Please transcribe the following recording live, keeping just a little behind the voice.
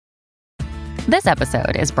This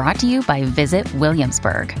episode is brought to you by Visit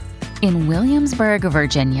Williamsburg. In Williamsburg,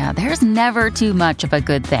 Virginia, there's never too much of a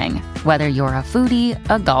good thing. Whether you're a foodie,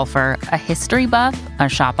 a golfer, a history buff, a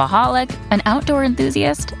shopaholic, an outdoor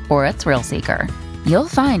enthusiast, or a thrill seeker, you'll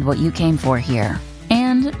find what you came for here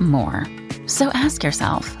and more. So ask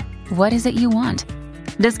yourself, what is it you want?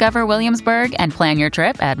 Discover Williamsburg and plan your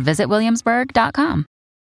trip at visitwilliamsburg.com.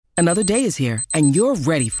 Another day is here, and you're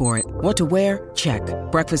ready for it. What to wear? Check.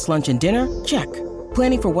 Breakfast, lunch, and dinner? Check.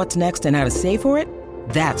 Planning for what's next and how to save for it?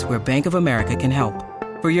 That's where Bank of America can help.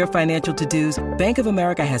 For your financial to-dos, Bank of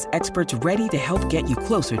America has experts ready to help get you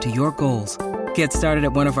closer to your goals. Get started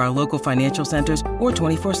at one of our local financial centers or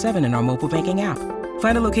 24/7 in our mobile banking app.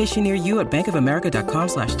 Find a location near you at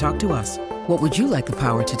bankofamerica.com/talktous. What would you like the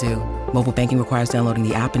power to do? Mobile banking requires downloading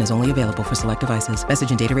the app and is only available for select devices.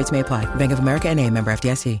 Message and data rates may apply. Bank of America N.A., member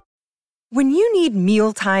FDIC. When you need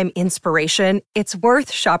mealtime inspiration, it's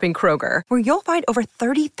worth shopping Kroger, where you'll find over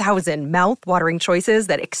 30,000 mouth-watering choices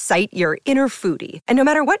that excite your inner foodie. And no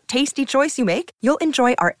matter what tasty choice you make, you'll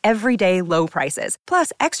enjoy our everyday low prices,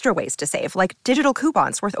 plus extra ways to save, like digital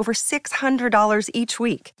coupons worth over $600 each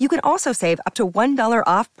week. You can also save up to $1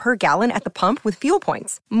 off per gallon at the pump with fuel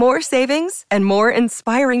points. More savings and more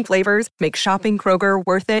inspiring flavors make shopping Kroger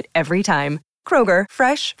worth it every time. Kroger,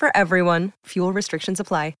 fresh for everyone. Fuel restrictions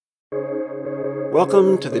apply.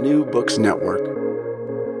 Welcome to the New Books Network.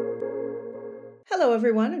 Hello,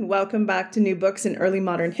 everyone, and welcome back to New Books in Early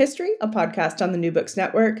Modern History, a podcast on the New Books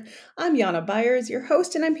Network. I'm Jana Byers, your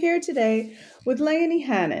host, and I'm here today with Leonie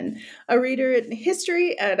Hannan, a reader in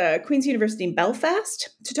history at Queen's University in Belfast,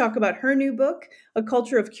 to talk about her new book, A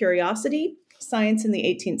Culture of Curiosity, Science in the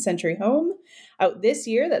 18th-Century Home, out this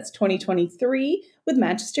year, that's 2023, with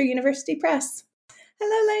Manchester University Press.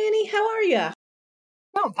 Hello, Leonie, how are you?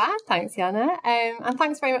 Not bad, thanks, Jana. And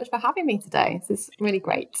thanks very much for having me today. This is really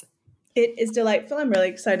great. It is delightful. I'm really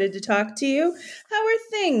excited to talk to you. How are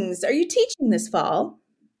things? Are you teaching this fall?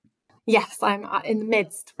 Yes, I'm in the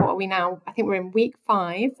midst. What are we now? I think we're in week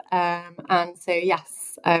 5. And so,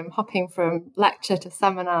 yes, hopping from lecture to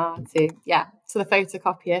seminar to the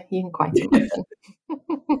photocopier, you can quite imagine.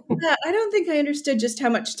 Yeah, I don't think I understood just how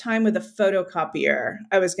much time with a photocopier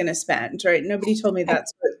I was going to spend, right? Nobody told me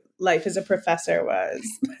that's what life as a professor was.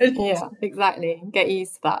 Yeah, exactly. Get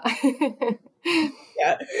used to that.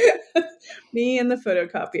 Yeah, me and the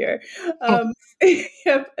photocopier.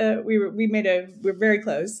 We're very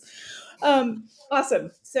close.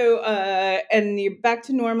 Awesome. So, and you're back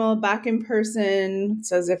to normal, back in person.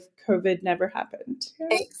 It's as if COVID never happened. Yeah.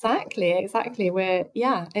 Exactly. It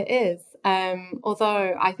is.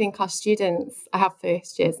 Although I think our students, I have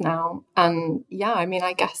first years now, and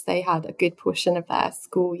I guess they had a good portion of their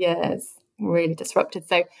school years really disrupted.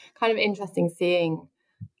 So kind of interesting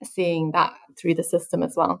seeing that through the system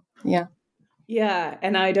as well. Yeah. Yeah.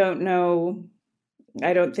 And I don't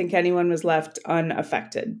think anyone was left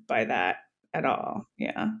unaffected by that at all.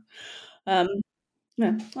 Yeah. All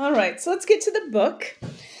right. So let's get to the book.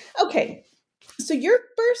 Okay. So your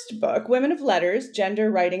first book, Women of Letters,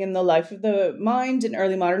 Gender, Writing, and the Life of the Mind in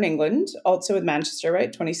Early Modern England, also with Manchester,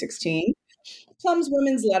 right, 2016, plumbs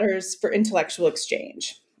women's letters for intellectual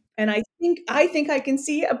exchange. And I think I can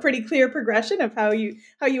see a pretty clear progression of how you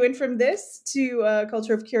went from this to a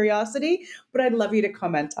Culture of Curiosity, but I'd love you to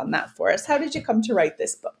comment on that for us. How did you come to write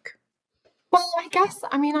this book? Well, I guess,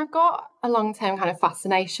 I've got a long-term kind of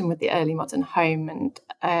fascination with the early modern home, and,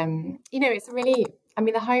 it's really,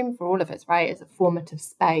 the home for all of us, right, is a formative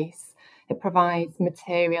space. It provides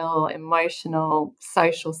material, emotional,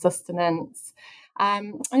 social sustenance.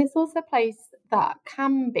 And it's also a place that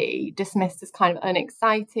can be dismissed as kind of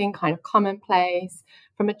unexciting, kind of commonplace.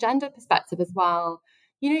 From a gender perspective as well,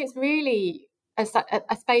 it's really a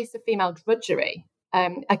space of female drudgery,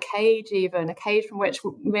 a cage from which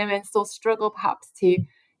women still struggle perhaps to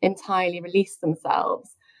entirely release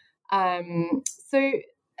themselves. And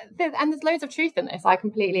there's loads of truth in this. I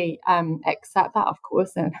completely accept that, of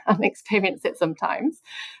course, and experience it sometimes.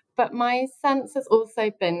 But my sense has also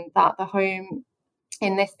been that the home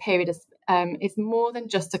in this period is more than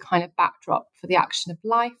just a kind of backdrop for the action of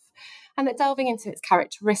life, and that delving into its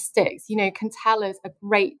characteristics, can tell us a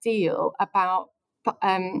great deal about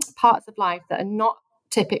parts of life that are not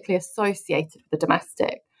typically associated with the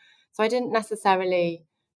domestic. So I didn't necessarily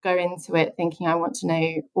go into it thinking I want to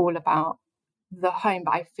know all about the home,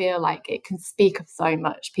 but I feel like it can speak of so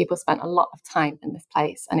much. People spent a lot of time in this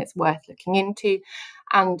place, and it's worth looking into.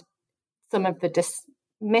 And some of the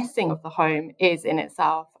dismissing of the home is in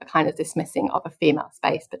itself a kind of dismissing of a female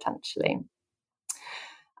space potentially.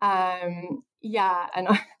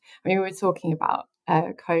 We were talking about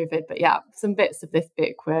COVID, but some bits of this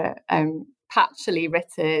book were patchily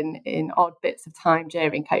written in odd bits of time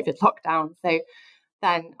during COVID lockdown. So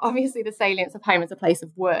then obviously the salience of home as a place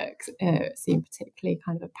of work seemed particularly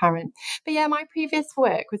kind of apparent. But yeah, my previous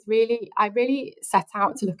work was I really set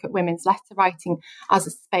out to look at women's letter writing as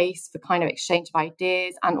a space for kind of exchange of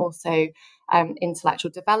ideas and also intellectual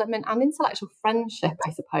development and intellectual friendship, I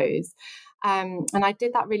suppose. And I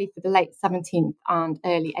did that really for the late 17th and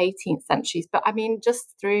early 18th centuries. But I mean,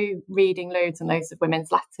 just through reading loads and loads of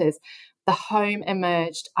women's letters, the home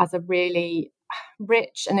emerged as a really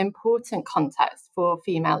rich and important context for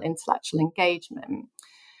female intellectual engagement.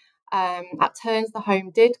 At turns, the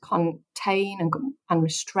home did contain and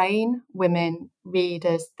restrain women,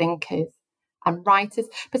 readers, thinkers, and writers,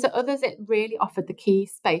 but at others, it really offered the key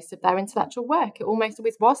space of their intellectual work. It almost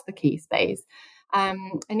always was the key space.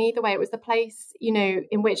 And either way, it was the place,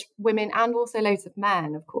 in which women and also loads of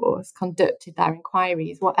men, of course, conducted their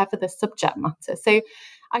inquiries, whatever the subject matter. So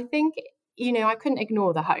I think, I couldn't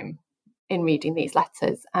ignore the home in reading these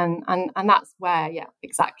letters. And that's where,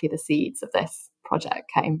 exactly the seeds of this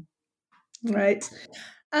project came. Right.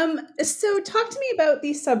 So talk to me about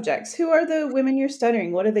these subjects. Who are the women you're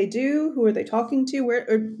studying? What do they do? Who are they talking to?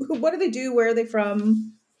 What do they do? Where are they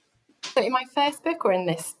from? So in my first book or in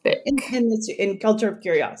this book? In Culture of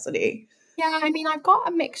Curiosity. Yeah, I mean, I've got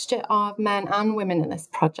a mixture of men and women in this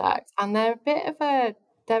project, and they're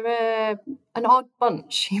an odd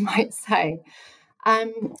bunch, you might say.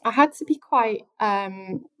 I had to be quite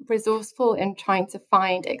resourceful in trying to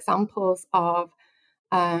find examples of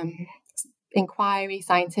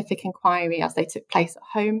scientific inquiry as they took place at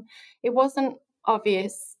home. It wasn't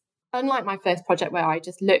obvious, unlike my first project where I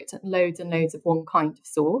just looked at loads and loads of one kind of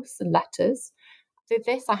source and letters. For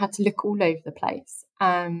this, I had to look all over the place.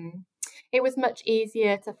 It was much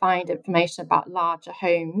easier to find information about larger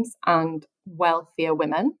homes and wealthier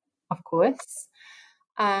women, of course.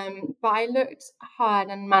 But I looked hard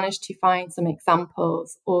and managed to find some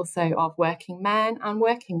examples also of working men and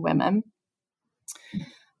working women.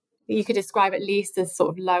 You could describe at least as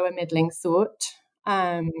sort of lower middling sort.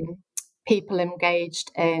 People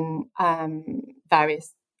engaged in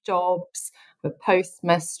various jobs, a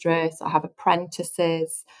postmistress, I have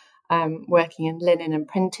apprentices, working in linen and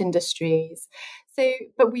print industries. So,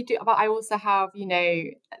 but I also have,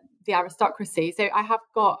 the aristocracy. So I have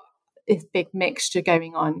got this big mixture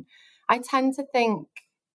going on. I tend to think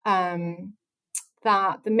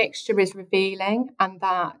that the mixture is revealing and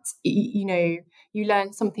that, you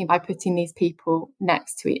learn something by putting these people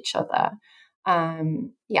next to each other.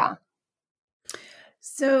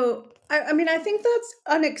 So, I think that's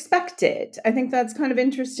unexpected. I think that's kind of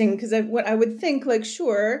interesting because what I would think,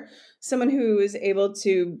 sure, someone who is able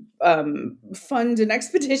to fund an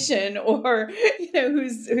expedition or,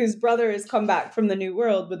 whose brother has come back from the New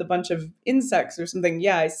World with a bunch of insects or something.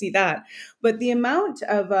 Yeah, I see that. But the amount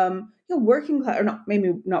of, working class, or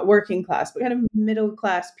not working class, but kind of middle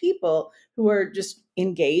class people who are just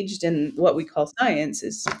engaged in what we call science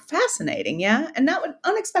is fascinating. Yeah. And that would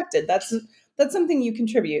unexpected. That's something you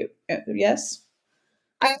contribute. Yes?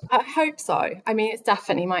 I hope so. I mean, it's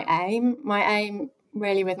definitely my aim. My aim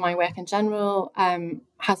really with my work in general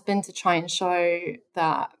has been to try and show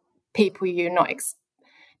that people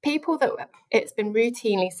that it's been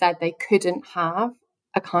routinely said they couldn't have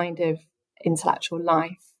a kind of intellectual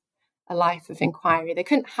life, a life of inquiry. They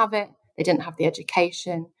couldn't have it. They didn't have the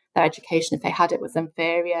education. Their education, if they had it, was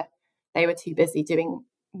inferior. They were too busy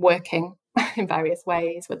working in various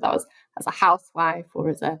ways, whether that was as a housewife or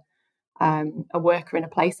as a worker in a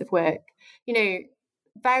place of work.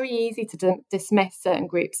 Very easy to dismiss certain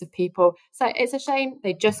groups of people. So it's a shame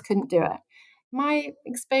they just couldn't do it. My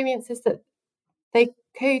experience is that they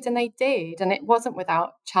could and they did, and it wasn't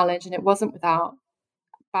without challenge and it wasn't without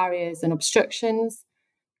barriers and obstructions.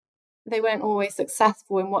 They weren't always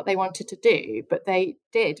successful in what they wanted to do, but they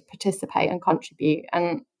did participate and contribute.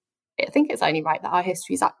 And I think it's only right that our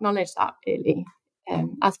histories acknowledge that really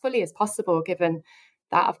as fully as possible, given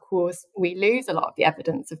that, of course, we lose a lot of the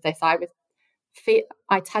evidence of this.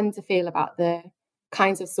 I tend to feel about the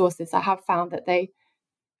kinds of sources I have found that they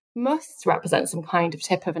must represent some kind of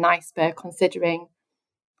tip of an iceberg, considering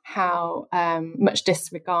how much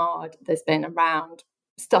disregard there's been around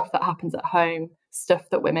stuff that happens at home, stuff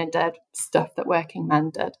that women did, stuff that working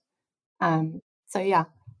men did.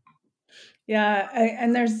 Yeah,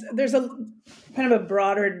 and there's a kind of a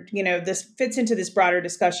broader, this fits into this broader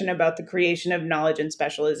discussion about the creation of knowledge and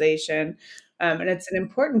specialization, and it's an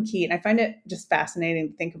important key. And I find it just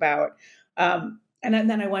fascinating to think about. And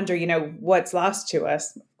then I wonder, what's lost to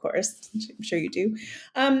us. Of course, I'm sure you do.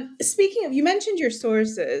 Speaking of, you mentioned your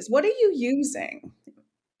sources. What are you using?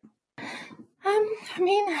 I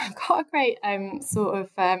mean, I've got a great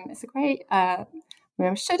it's a great, I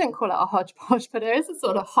shouldn't call it a hodgepodge, but there is a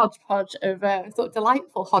sort of hodgepodge of sort of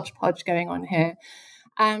delightful hodgepodge going on here.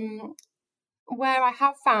 Where I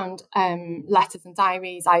have found letters and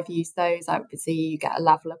diaries, I've used those. Obviously, you get a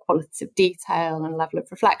level of qualitative detail and a level of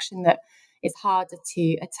reflection that is harder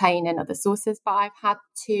to attain in other sources. But I've had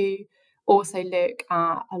to also look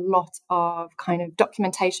at a lot of kind of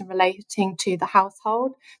documentation relating to the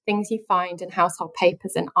household, things you find in household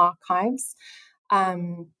papers and archives.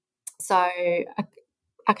 So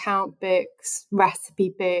account books,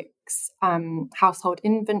 recipe books, household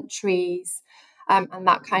inventories, and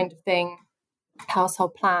that kind of thing,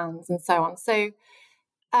 household plans and so on. So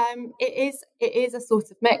it is a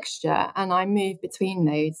sort of mixture, and I move between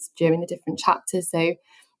those during the different chapters. So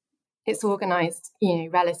it's organised,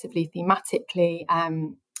 relatively thematically.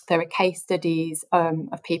 There are case studies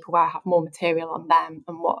of people where I have more material on them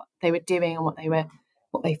and what they were doing and what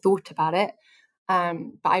they thought about it.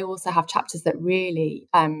 But I also have chapters that really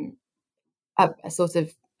are sort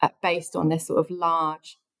of based on this sort of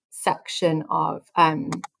large section of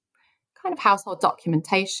kind of household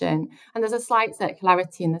documentation. And there's a slight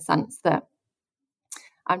circularity in the sense that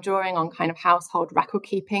I'm drawing on kind of household record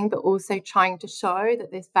keeping, but also trying to show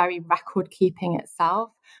that this very record keeping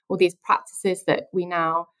itself, all these practices that we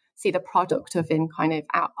now see the product of in kind of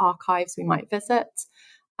archives we might visit,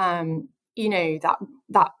 that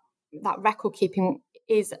record keeping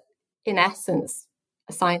is in essence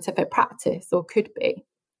a scientific practice, or could be,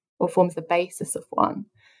 or forms the basis of one.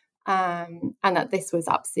 And that this was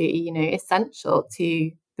absolutely, essential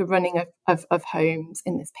to the running of homes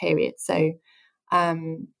in this period. So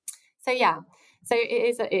it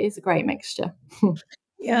is a great mixture.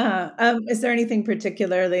 Yeah. Is there anything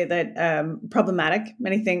particularly that problematic?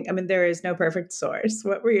 Anything? I mean, there is no perfect source.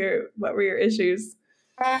 What were your issues?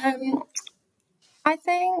 I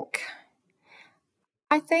think,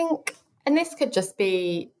 and this could just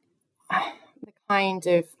be the kind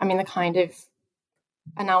of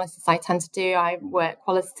analysis I tend to do. I work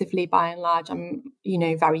qualitatively by and large. I'm,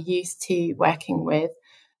 very used to working with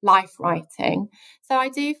life writing. So I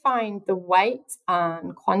do find the weight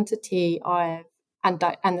and quantity of and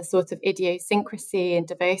the sort of idiosyncrasy and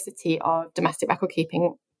diversity of domestic record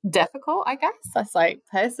keeping difficult, I guess. That's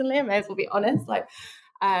personally, I may as well be honest.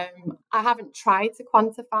 I haven't tried to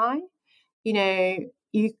quantify,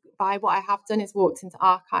 by what I have done is walked into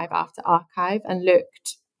archive after archive and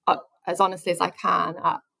looked as honestly as I can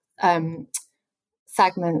at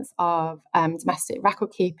segments of domestic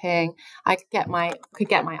record keeping. I could get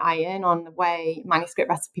my eye in on the way manuscript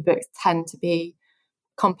recipe books tend to be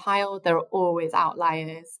compiled. There are always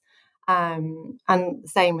outliers, and the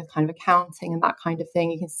same with kind of accounting and that kind of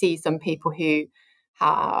thing. You can see some people who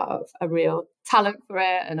have a real talent for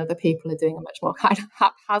it, and other people are doing a much more kind of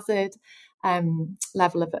haphazard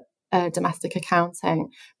level of domestic accounting.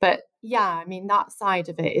 But yeah, I mean, that side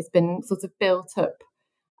of it has been sort of built up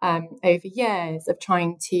over years of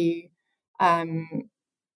trying to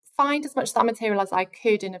find as much of that material as I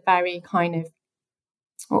could in a very kind of,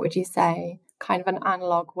 what would you say, kind of an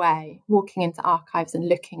analogue way, walking into archives and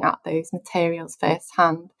looking at those materials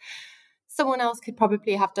firsthand. Someone else could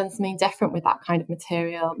probably have done something different with that kind of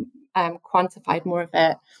material, quantified more of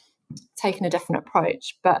it, taken a different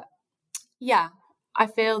approach. But yeah, I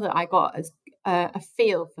feel that I got a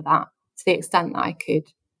feel for that to the extent that I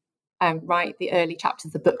could write the early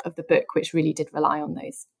chapters of the book, which really did rely on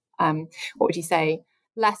those, what would you say,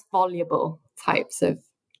 less voluble types of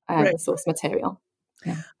source material.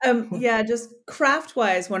 Yeah. Just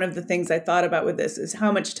craft-wise, one of the things I thought about with this is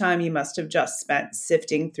how much time you must have just spent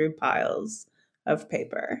sifting through piles of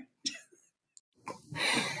paper.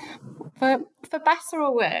 For better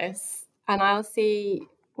or worse, and I'll see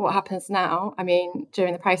what happens now. I mean,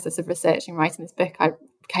 during the process of researching, writing this book, I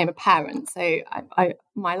became a parent, so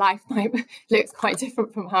my life looks quite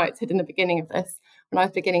different from how it did in the beginning of this, when I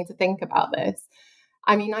was beginning to think about this.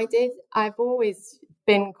 I mean, I've always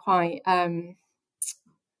been quite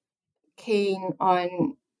keen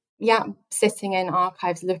on, sitting in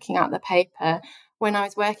archives, looking at the paper. When I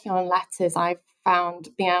was working on letters, I found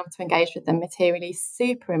being able to engage with them materially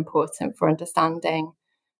super important for understanding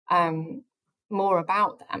more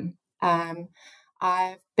about them.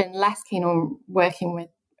 I've been less keen on working with,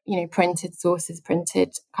 printed sources,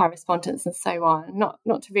 printed correspondence and so on.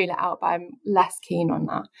 Not to rule it out, but I'm less keen on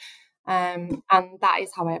that. And that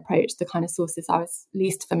is how I approached the kind of sources I was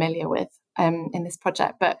least familiar with in this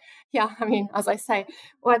project. But yeah, I mean, as I say,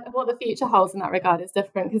 what the future holds in that regard is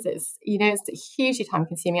different, because it's hugely time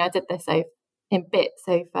consuming. I did this in bits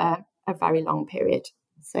over a very long period.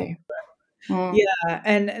 So Yeah,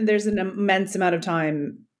 and there's an immense amount of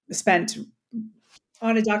time spent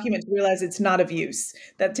on a document to realize it's not of use.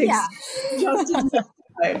 That takes just as much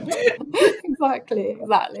time. Exactly.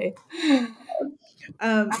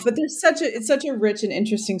 But it's such a rich and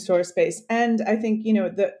interesting source space, and I think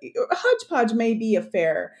the hodgepodge may be a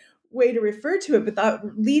fair way to refer to it, but that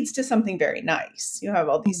leads to something very nice. You have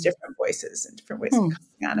all these different voices and different ways of coming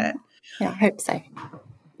at it. Yeah, I hope so.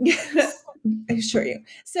 I assure you.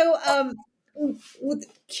 So, with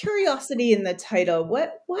curiosity in the title, why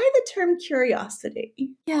the term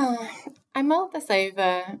curiosity? Yeah, I mulled this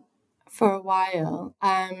over for a while.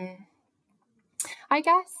 I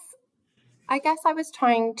guess I was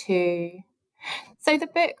trying to. So the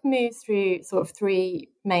book moves through sort of three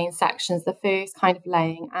main sections. The first kind of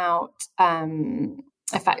laying out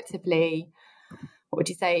effectively, what would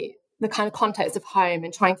you say, the kind of context of home,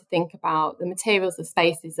 and trying to think about the materials of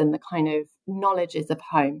spaces and the kind of knowledges of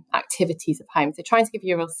home, activities of home. So trying to give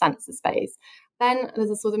you a real sense of space. Then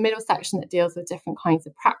there's a sort of middle section that deals with different kinds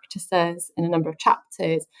of practices in a number of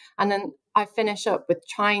chapters. And then I finish up with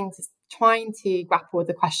trying to grapple with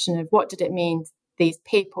the question of what did it mean to these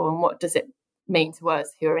people, and what does it mean to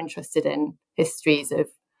us who are interested in histories of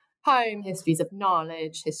home, histories of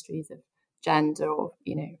knowledge, histories of gender, or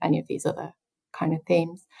any of these other kind of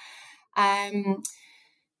themes. I've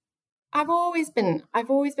always been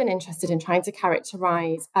interested in trying to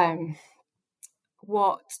characterize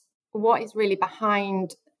what is really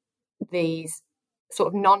behind these sort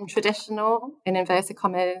of non-traditional, in inverted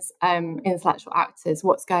commas, intellectual actors,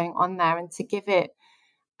 what's going on there, and to give it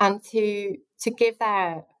and to give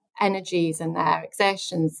their energies and their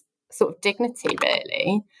exertions sort of dignity,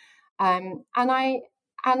 really. And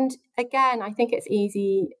again, I think it's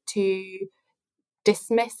easy to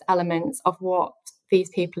dismiss elements of what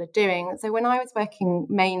these people are doing. So when I was working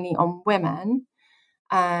mainly on women,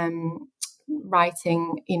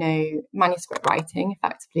 writing, manuscript writing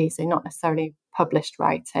effectively, so not necessarily published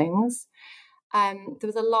writings, there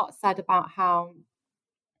was a lot said about how,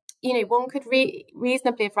 one could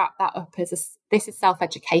reasonably have wrapped that up as this is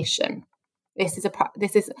self-education. This is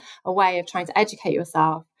a way of trying to educate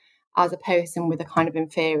yourself as a person with a kind of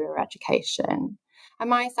inferior education. And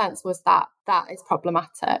my sense was that is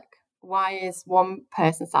problematic. Why is one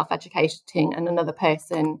person self-educating and another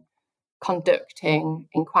person conducting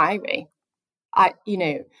inquiry?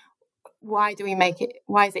 Why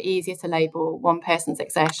is it easier to label one person's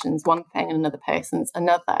exertions one thing and another person's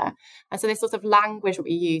another? And so this sort of language that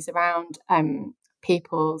we use around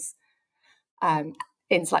people's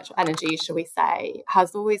intellectual energy, shall we say,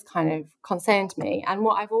 has always kind of concerned me. And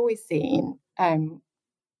what I've always seen in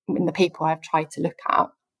the people I've tried to look at,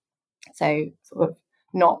 so sort of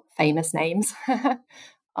not famous names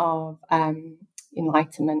of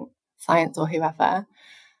Enlightenment science or whoever,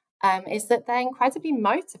 is that they're incredibly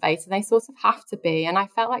motivated. They sort of have to be. And I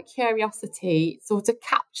felt like curiosity sort of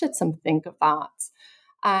captured something of that.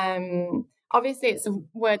 Obviously, it's a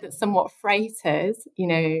word that's somewhat freighted.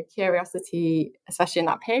 Curiosity, especially in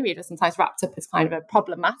that period, was sometimes wrapped up as kind of a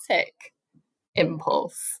problematic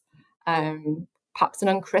impulse, perhaps an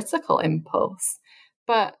uncritical impulse.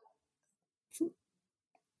 But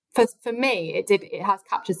for me, it has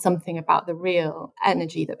captured something about the real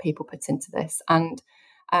energy that people put into this, and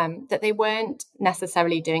that they weren't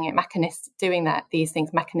necessarily doing these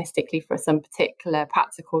things mechanistically for some particular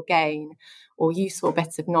practical gain or useful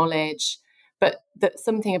bit of knowledge, but that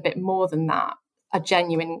something a bit more than that, a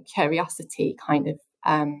genuine curiosity kind of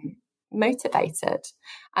motivated.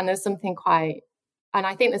 And there's something and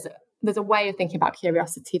I think there's a way of thinking about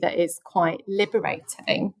curiosity that is quite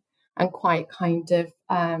liberating and quite kind of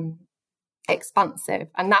expansive.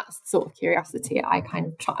 And that's the sort of curiosity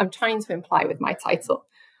I'm trying to imply with my title.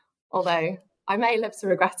 Although I may live to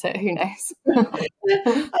regret it, who knows?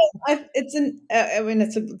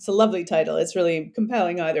 It's a lovely title. It's really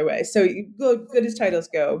compelling either way. So good as titles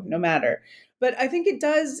go, no matter. But I think it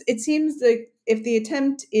seems like if the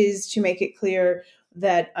attempt is to make it clear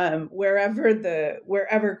that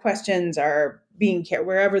wherever questions are being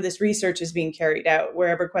wherever this research is being carried out,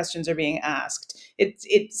 wherever questions are being asked,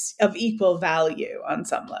 it's of equal value on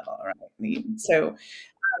some level, right? So.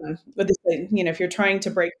 But if you're trying to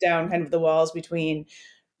break down kind of the walls between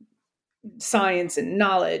science and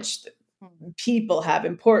knowledge that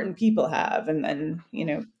important people have, and then,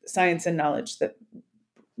 science and knowledge that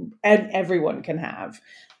everyone can have,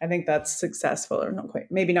 I think that's successful, or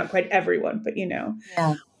maybe not quite everyone, but Yeah.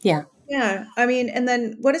 I mean, and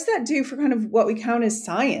then what does that do for kind of what we count as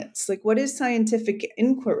science? Like, what does scientific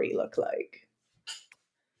inquiry look like?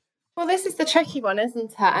 Well, this is the tricky one,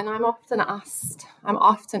 isn't it? And I'm often asked,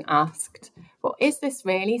 well, is this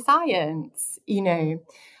really science? And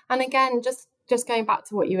again, just going back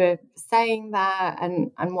to what you were saying there,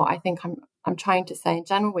 and what I think I'm trying to say in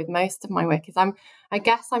general with most of my work is I'm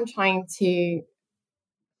trying to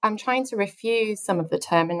refuse some of the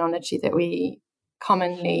terminology that we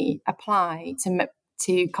commonly apply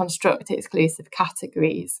to construct exclusive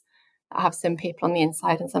categories that have some people on the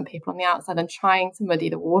inside and some people on the outside, and trying to muddy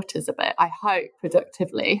the waters a bit, I hope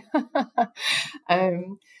productively.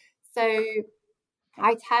 So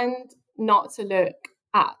I tend not to look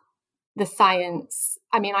at the science.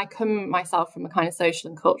 I mean, I come myself from a kind of social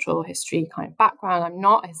and cultural history kind of background. I'm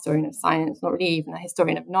not a historian of science, not really even a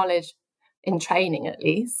historian of knowledge in training, at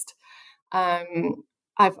least.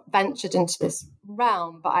 I've ventured into this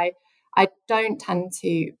realm, but I don't tend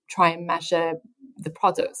to try and measure the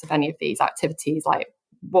products of any of these activities, like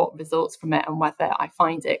what results from it and whether I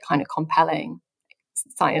find it kind of compelling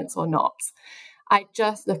science or not. I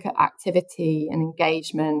just look at activity and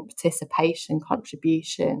engagement, participation,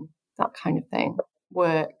 contribution, that kind of thing,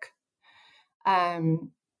 work. And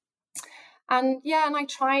I've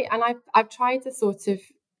tried to sort of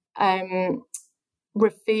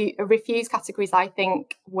refuse categories I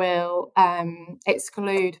think will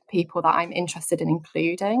exclude people that I'm interested in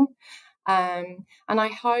including. And I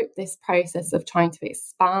hope this process of trying to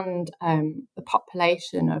expand the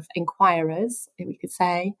population of inquirers, if we could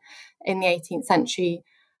say, in the 18th century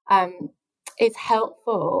is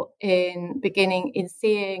helpful in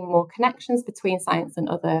seeing more connections between science and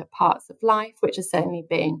other parts of life, which has certainly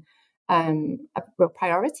been a real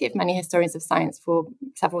priority of many historians of science for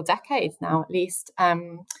several decades now, at least,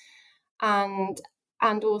 and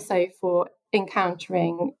also for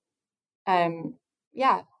encountering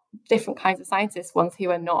different kinds of scientists, ones who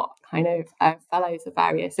are not kind of fellows of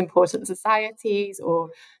various important societies, or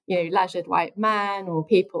leisured white men, or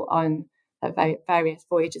people on various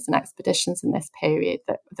voyages and expeditions in this period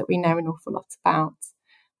that we know an awful lot about.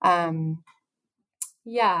 So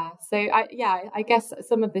I guess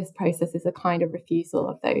some of this process is a kind of refusal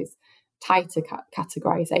of those tighter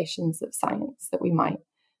categorizations of science that we might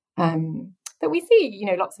that we see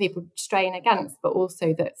lots of people strain against, but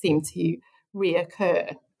also that seem to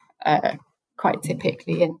reoccur quite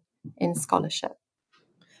typically in scholarship.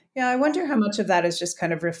 Yeah, I wonder how much of that is just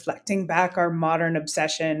kind of reflecting back our modern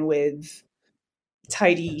obsession with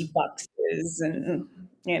tidy boxes and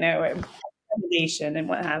accreditation and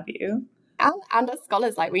what have you. And as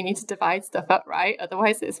scholars, like, we need to divide stuff up, right?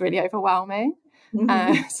 Otherwise it's really overwhelming. So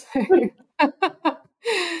I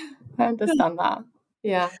understand that.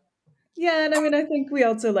 Yeah, and I mean, I think we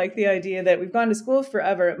also like the idea that we've gone to school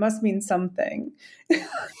forever, it must mean something.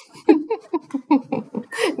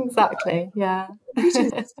 Exactly. Yeah. Which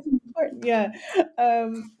is important. Yeah.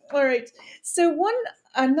 All right. So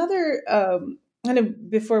another kind of,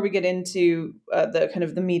 before we get into the kind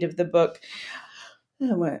of the meat of the book,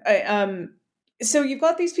 so you've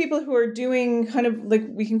got these people who are doing kind of, like,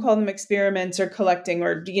 we can call them experiments or collecting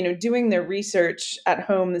or doing their research at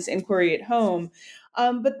home, this inquiry at home,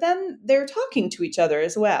 but then they're talking to each other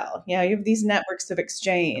as well. You have these networks of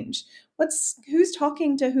exchange. Who's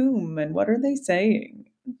talking to whom and what are they saying?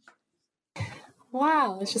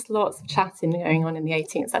 Wow, there's just lots of chatting going on in the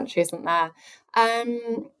 18th century, isn't there?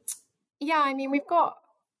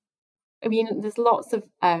 There's lots of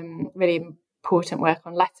really important work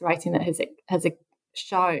on letter writing that has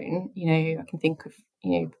shown, I can think of,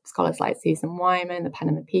 scholars like Susan Wyman, The Pen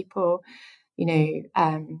and the People,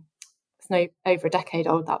 it's over a decade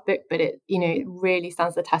old, that book, but it really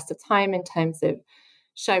stands the test of time in terms of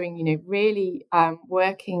showing, really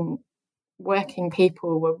working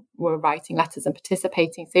people were writing letters and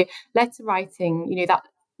participating. So letter writing,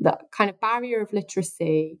 that kind of barrier of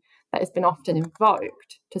literacy that has been often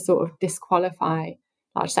invoked to sort of disqualify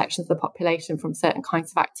large sections of the population from certain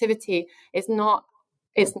kinds of activity it's not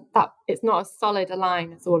as solid a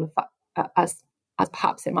line as all of that as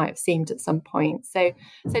perhaps it might have seemed at some point. So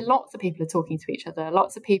lots of people are talking to each other,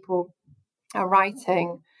 lots of people are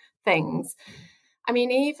writing things. I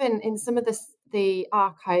mean, even in some of the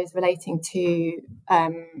archives relating to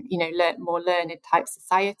more learned type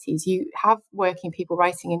societies, you have working people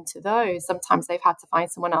writing into those. Sometimes they've had to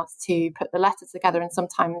find someone else to put the letter together, and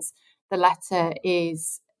sometimes the letter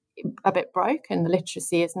is a bit broken. The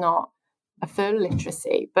literacy is not a full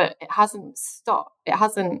literacy, but it hasn't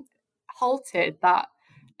halted that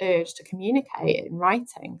urge to communicate in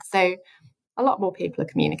writing. So a lot more people are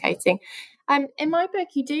communicating. In my book,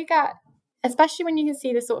 you do get, especially when you can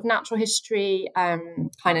see the sort of natural history kind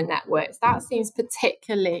of networks, that seems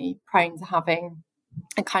particularly prone to having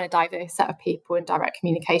a kind of diverse set of people in direct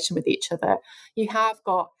communication with each other. You have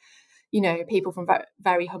got, people from very,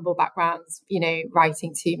 very humble backgrounds,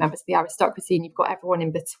 writing to members of the aristocracy, and you've got everyone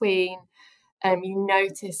in between. You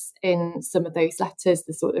notice in some of those letters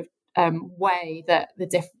the sort of way that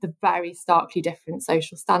the very starkly different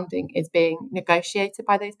social standing is being negotiated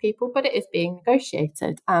by those people, but it is being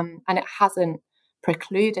negotiated, and it hasn't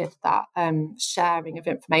precluded that sharing of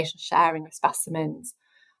information, sharing of specimens,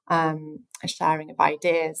 sharing of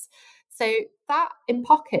ideas. So that in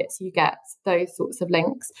pockets you get those sorts of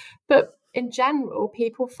links, but in general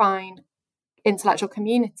people find intellectual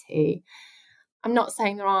community. I'm not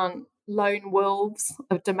saying there aren't lone wolves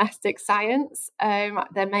of domestic science.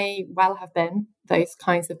 There may well have been those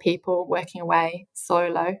kinds of people working away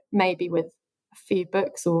solo, maybe with a few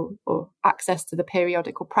books or access to the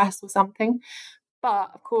periodical press or something.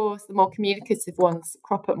 But of course, the more communicative ones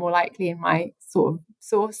crop up more likely in my sort of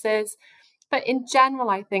sources. But in general,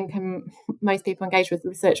 I think, and most people engaged with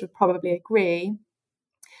research would probably agree,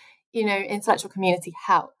 intellectual community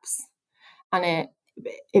helps, and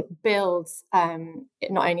it builds,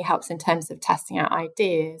 it not only helps in terms of testing out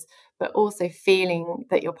ideas, but also feeling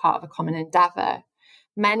that you're part of a common endeavour.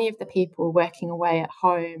 Many of the people working away at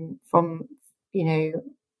home from, a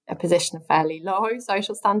position of fairly low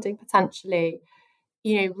social standing potentially,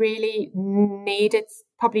 really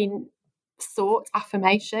probably sought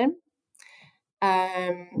affirmation.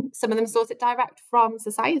 Some of them sought it direct from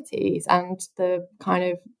societies and the kind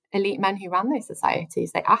of elite men who ran those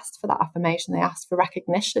societies. They asked for that affirmation, they asked for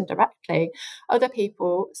recognition directly. Other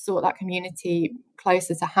people sought that community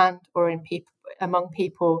closer to hand or among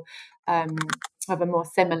people of a more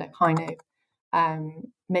similar kind of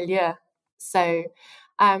milieu. So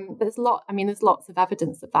there's lots of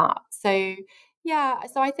evidence of that. So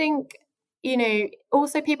I think,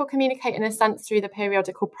 also people communicate in a sense through the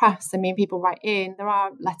periodical press. I mean, people write in, there are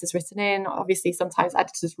letters written in. Obviously, sometimes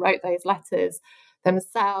editors wrote those letters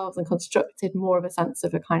themselves and constructed more of a sense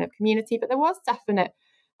of a kind of community. But there was definite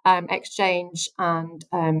exchange and,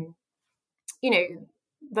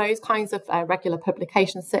 those kinds of regular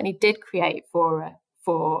publications certainly did create for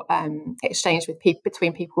exchange with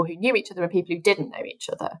between people who knew each other and people who didn't know each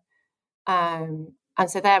other. And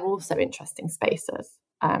so they're also interesting spaces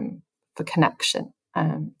for connection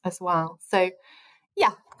as well. So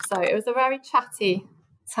it was a very chatty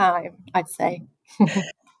time, I'd say.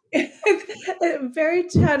 Very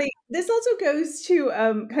chatty. This also goes to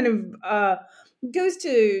goes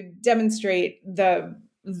to demonstrate the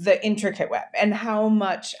intricate web and how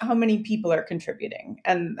many people are contributing,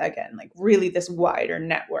 and again, like really this wider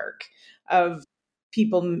network of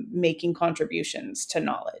people making contributions to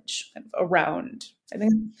knowledge kind of around, I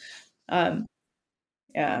think,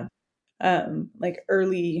 like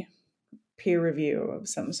early peer review of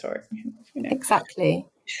some sort. Exactly.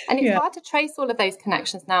 And it's hard to trace all of those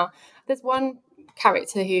connections now. There's one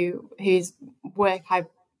character whose work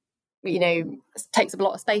takes up a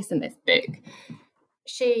lot of space in this book.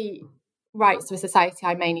 She writes to a society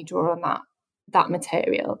I mainly draw on that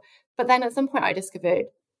material. But then at some point I discovered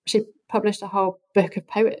she published a whole book of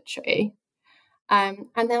poetry. And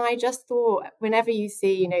then I just thought, whenever you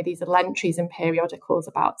see, these little entries in periodicals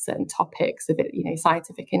about certain topics of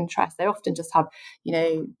scientific interest, they often just have,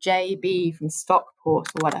 JB from Stockport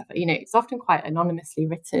or whatever. It's often quite anonymously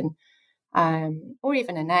written, or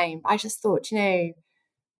even a name. But I just thought,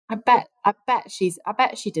 I bet she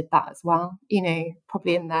did that as well.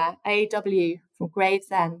 Probably in there. AW from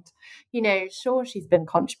Gravesend. Sure, she's been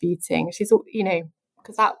contributing. She's,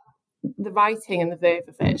 because that the writing and the verve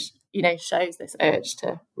of it, shows this urge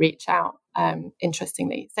to reach out.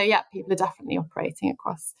 Interestingly, so people are definitely operating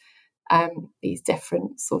across these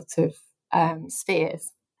different sort of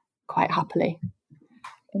spheres quite happily.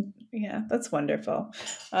 Yeah, that's wonderful.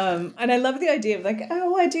 And I love the idea of like,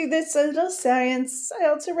 oh, I do this a little science. I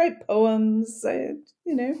also write poems. I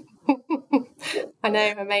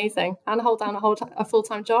know, amazing, and hold down a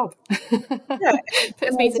full-time job. Yeah,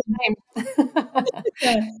 puts me to shame.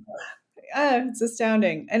 It's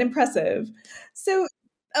astounding and impressive. So,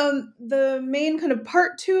 the main kind of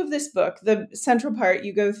part 2 of this book, the central part,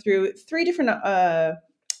 you go through 3 different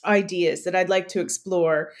ideas that I'd like to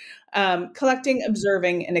explore: collecting,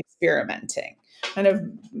 observing, and experimenting. Kind of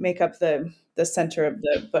make up the center of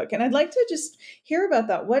the book. And I'd like to just hear about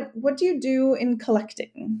that. What do you do in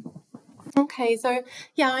collecting? Okay, so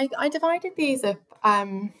I divided these up: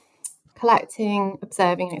 collecting,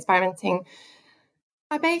 observing, and experimenting.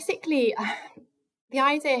 I basically, the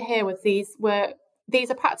idea here was these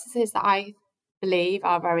are practices that I believe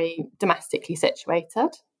are very domestically situated.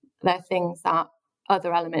 They're things that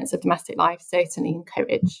other elements of domestic life certainly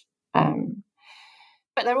encourage.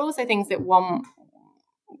 But there are also things that one,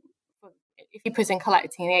 if you put in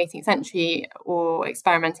collecting in the 18th century or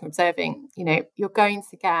experimenting, observing, you're going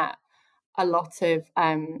to get a lot of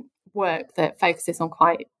work that focuses on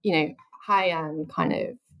quite, high-end kind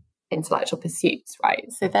of intellectual pursuits,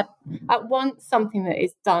 right? So they're at once something that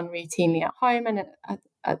is done routinely at home, and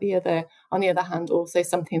on the other hand, also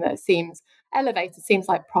something that seems elevated, seems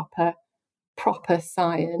like proper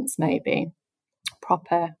science, maybe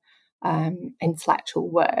proper intellectual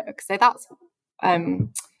work. So that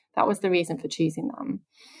was the reason for choosing them.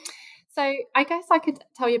 So I guess I could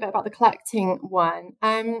tell you a bit about the collecting one.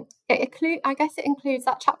 That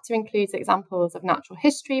chapter includes examples of natural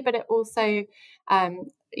history, but it also,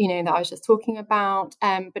 that I was just talking about,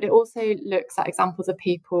 but it also looks at examples of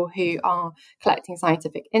people who are collecting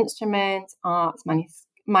scientific instruments, art,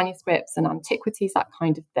 manuscripts and antiquities, that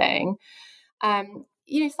kind of thing.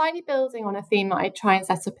 Slightly building on a theme that I try and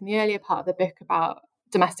set up in the earlier part of the book about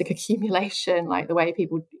domestic accumulation, like the way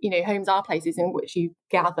people, homes are places in which you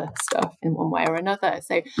gather stuff in one way or another.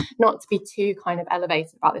 So not to be too kind of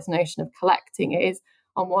elevated about this notion of collecting, it is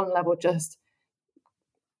on one level just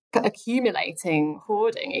accumulating,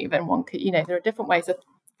 hoarding even. One could, there are different ways of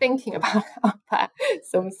thinking about that.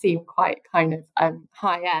 Some seem quite kind of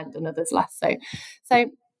high end and others less so.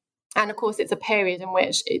 And of course, it's a period in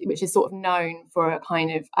which is sort of known for a kind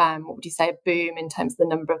of, what would you say, a boom in terms of the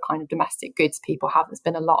number of kind of domestic goods people have. There's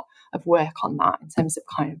been a lot of work on that in terms of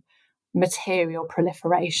kind of material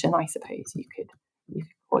proliferation, I suppose you could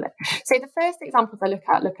call it. So the first examples I look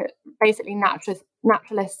at basically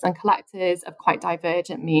naturalists and collectors of quite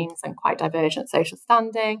divergent means and quite divergent social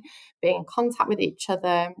standing, being in contact with each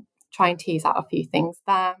other, trying to tease out a few things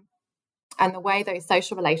there. And the way those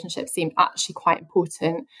social relationships seemed actually quite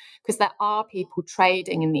important, because there are people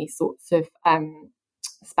trading in these sorts of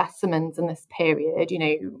specimens in this period,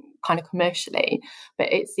 kind of commercially.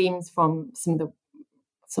 But it seems from some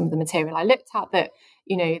of the material I looked at that,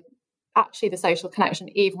 actually the social connection,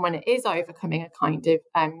 even when it is overcoming a kind of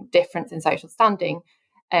difference in social standing,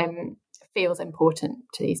 feels important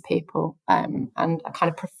to these people, and a kind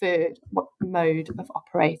of preferred mode of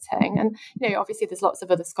operating. And obviously there's lots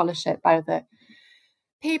of other scholarship by other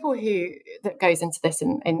people that goes into this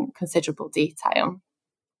in considerable detail.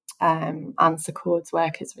 And Secord's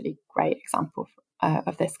work is a really great example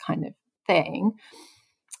of this kind of thing.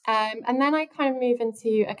 And then I kind of move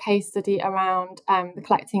into a case study around the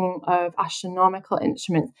collecting of astronomical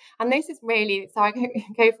instruments. And this is really, so I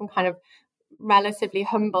go from kind of relatively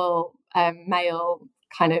humble male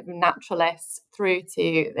kind of naturalist through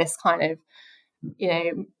to this kind of,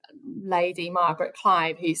 Lady Margaret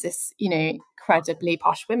Clive, who's this, incredibly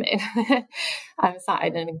posh woman, sat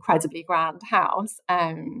in an incredibly grand house,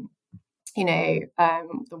 the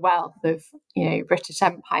wealth of, British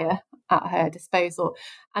Empire at her disposal,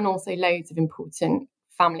 and also loads of important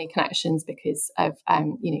family connections because of,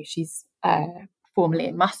 she's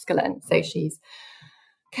formerly masculine, so she's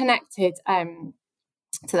connected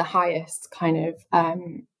to the highest kind of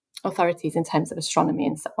authorities in terms of astronomy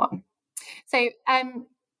and so on. So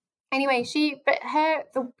anyway,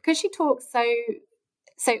 because she talks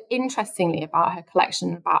so interestingly about her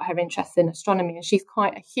collection, about her interest in astronomy, and she's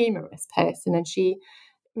quite a humorous person, and she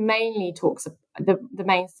mainly talks, the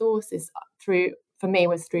main sources for me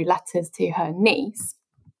was through letters to her niece.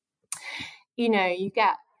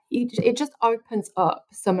 It just opens up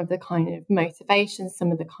some of the kind of motivations,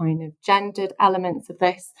 some of the kind of gendered elements of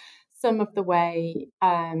this, some of the way,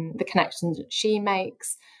 the connections that she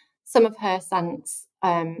makes, some of her sense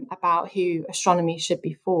about who astronomy should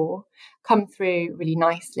be for come through really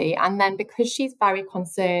nicely. And then because she's very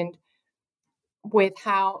concerned with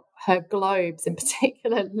how her globes in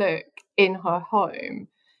particular look in her home,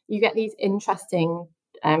 you get these interesting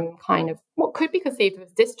kind of what could be conceived of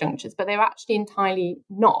as disjunctures, but they're actually entirely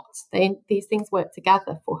not. These things work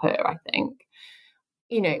together for her, I think,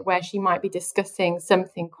 where she might be discussing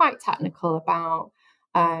something quite technical about,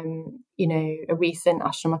 a recent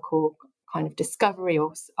astronomical kind of discovery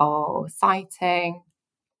or sighting.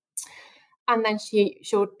 And then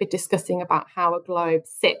she'll be discussing about how a globe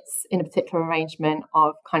sits in a particular arrangement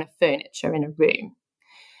of kind of furniture in a room.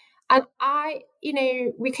 And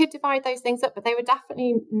we could divide those things up, but they were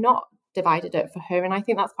definitely not divided up for her. And I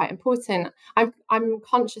think that's quite important. I'm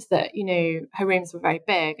conscious that, her rooms were very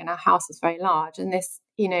big and her house was very large. And this,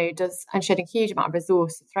 and she had a huge amount of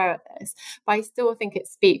resource to throw at this. But I still think it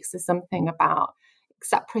speaks to something about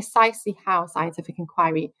precisely how scientific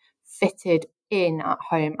inquiry fitted in at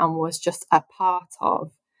home and was just a part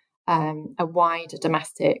of a wider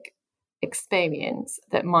domestic experience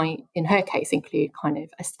that might, in her case, include kind of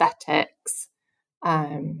aesthetics,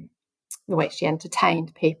 the way she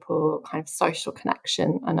entertained people, kind of social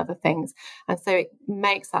connection and other things. And so it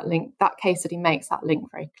makes that link, that case study makes that link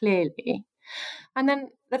very clearly. And then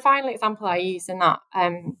the final example I use in that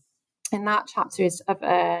chapter is of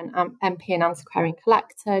an MP and antiquarian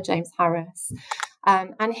collector, James Harris.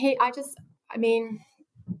 And he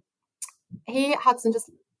had some just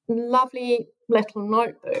lovely little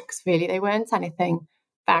notebooks, really. They weren't anything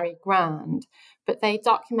very grand, but they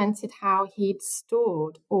documented how he'd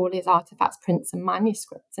stored all his artifacts, prints and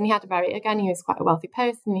manuscripts. And he was quite a wealthy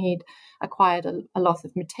person. He'd acquired a lot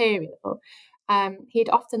of material. He'd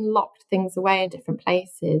often locked things away in different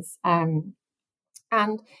places. And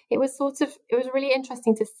it was really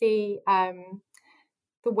interesting to see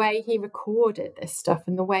the way he recorded this stuff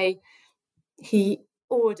and the way he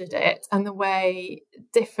ordered it and the way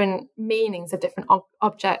different meanings of different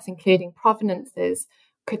objects, including provenances,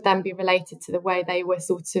 could then be related to the way they were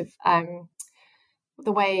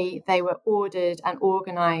ordered and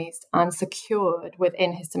organised and secured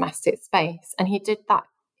within his domestic space. And he did that,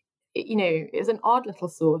 it was an odd little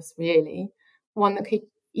source, really, one that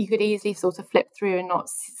you could easily sort of flip through and not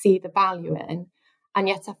see the value in. And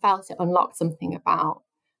yet I felt it unlocked something about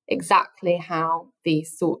exactly how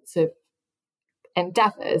these sorts of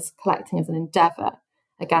endeavours, collecting as an endeavour,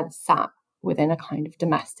 again, sat within a kind of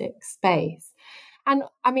domestic space. And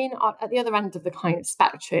I mean, at the other end of the kind of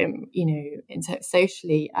spectrum,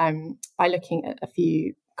 socially, by looking at a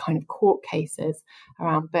few kind of court cases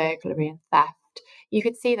around burglary and theft, you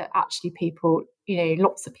could see that actually people,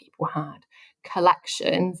 lots of people had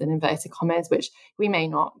collections, in inverted commas, which we may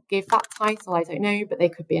not give that title, I don't know, but they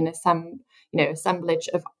could be an assemblage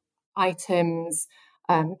of items,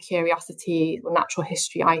 curiosities or natural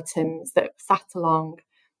history items that sat along,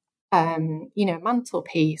 a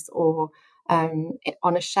mantelpiece or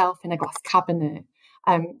on a shelf in a glass cabinet,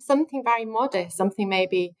 something very modest, something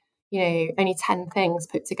maybe, only 10 things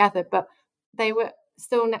put together, but they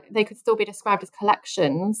could still be described as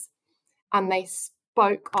collections, and they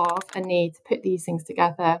spoke of a need to put these things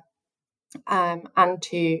together, and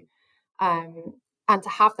to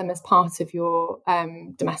have them as part of your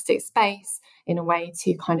domestic space in a way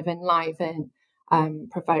to kind of enliven,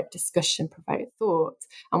 provoke discussion, provoke thought.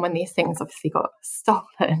 And when these things obviously got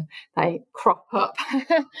stolen, they crop up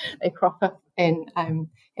in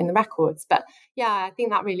the records. But yeah, I think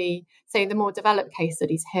that really, so the more developed case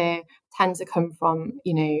studies here tend to come from,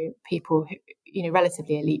 people who,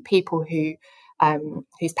 relatively elite people who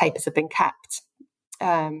whose papers have been kept.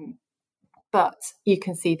 But you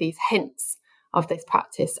can see these hints of this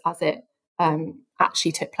practice as it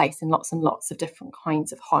actually took place in lots and lots of different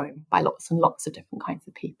kinds of home by lots and lots of different kinds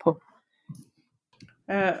of people.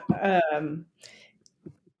 And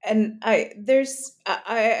I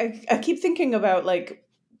keep thinking about like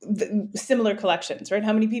similar collections, right?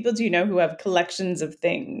 How many people do you know who have collections of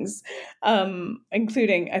things,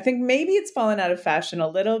 including, I think maybe it's fallen out of fashion a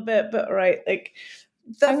little bit, but right, like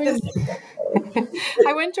I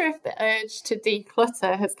wonder if the urge to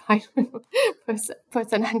declutter has kind of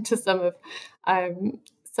put an end to some of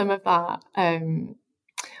that.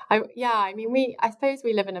 I suppose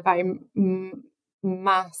we live in a very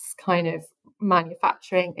mass kind of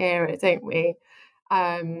manufacturing era, don't we?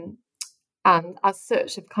 And as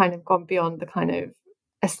such have kind of gone beyond the kind of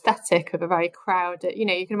aesthetic of a very crowded, you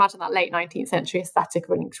can imagine that late 19th century aesthetic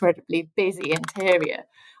of an incredibly busy interior.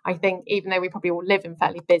 I think even though we probably all live in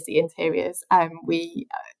fairly busy interiors,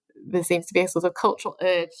 there seems to be a sort of cultural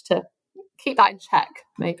urge to keep that in check,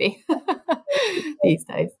 maybe, these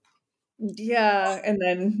days. Yeah, and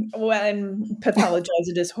then pathologize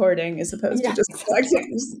it as hoarding as opposed to just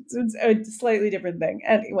collecting. It's a slightly different thing.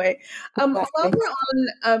 Anyway, while we're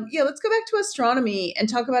on, let's go back to astronomy and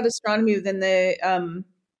talk about astronomy within the,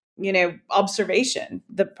 observation,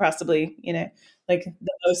 the possibly, like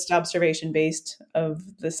the most observation based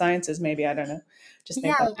of the sciences, maybe, I don't know.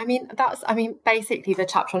 Basically the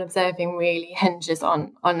chapter on observing really hinges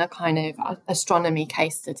on a kind of astronomy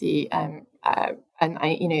case study,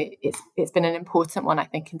 it's been an important one, I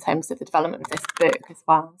think, in terms of the development of this book as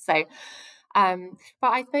well. So, but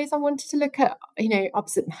I suppose I wanted to look at,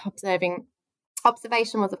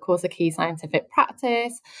 observation was, of course, a key scientific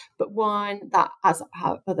practice, but one that, as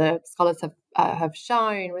other scholars have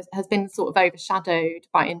shown, has been sort of overshadowed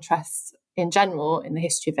by interest in general in the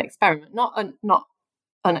history of experiment, not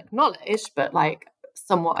unacknowledged, but like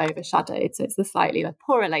somewhat overshadowed. So it's a slightly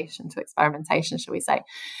poor relation to experimentation, shall we say.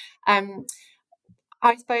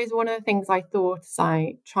 I suppose one of the things I thought as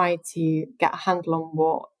I tried to get a handle on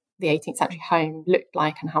what the 18th century home looked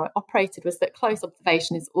like and how it operated was that close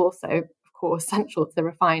observation is also, of course, central to the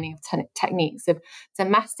refining of techniques of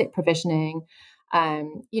domestic provisioning,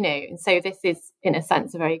 And so this is, in a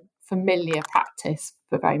sense, a very familiar practice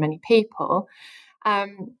for very many people.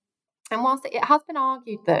 And whilst it has been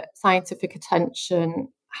argued that scientific attention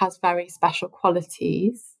has very special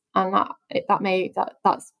qualities, and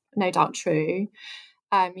that's no doubt true,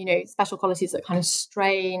 special qualities that kind of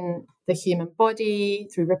strain the human body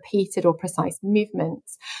through repeated or precise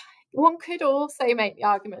movements. One could also make the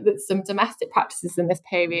argument that some domestic practices in this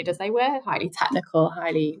period, as they were highly technical,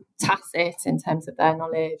 highly tacit in terms of their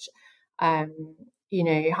knowledge,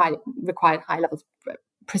 required high levels of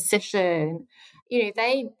precision,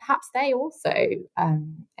 they also,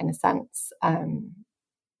 in a sense,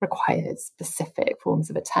 required specific forms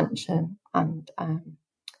of attention and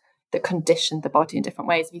that conditioned the body in different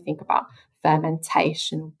ways. If you think about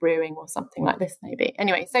fermentation, brewing, or something like this, maybe.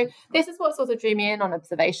 Anyway, so this is what sort of drew me in on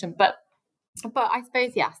observation. But I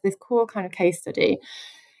suppose, yes, this core kind of case study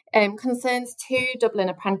concerns two Dublin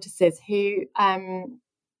apprentices who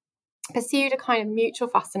pursued a kind of mutual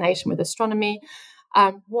fascination with astronomy.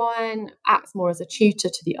 One acts more as a tutor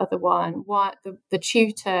to the other one. The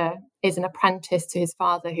tutor is an apprentice to his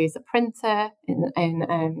father, who's a printer in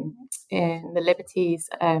the Liberties,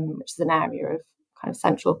 which is an area of kind of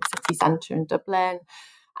central city centre in Dublin.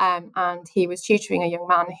 And he was tutoring a young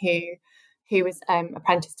man who was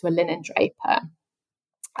apprenticed to a linen draper.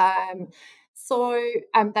 So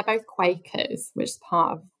they're both Quakers, which is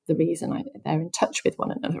part of the reason they're in touch with one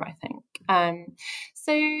another, I think.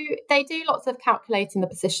 So they do lots of calculating the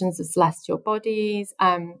positions of celestial bodies.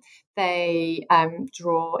 They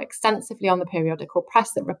draw extensively on the periodical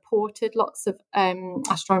press that reported lots of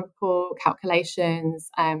astronomical calculations,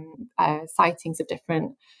 sightings of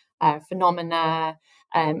different phenomena,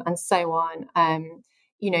 and so on.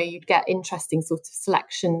 You'd get interesting sorts of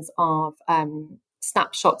selections of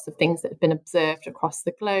snapshots of things that have been observed across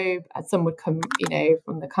the globe. And some would come,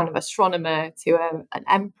 from the kind of astronomer to an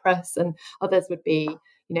empress, and others would be,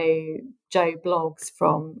 Joe Bloggs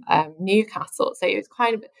from Newcastle. So it was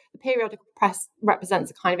kind of, the periodical press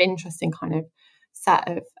represents a kind of interesting kind of set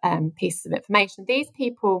of pieces of information. These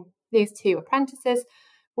two apprentices,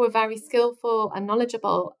 were very skillful and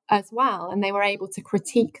knowledgeable as well, and they were able to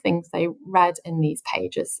critique things they read in these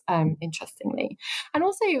pages, interestingly. And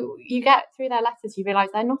also, you get through their letters, you realise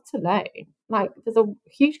they're not alone. Like, there's a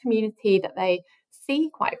huge community that they see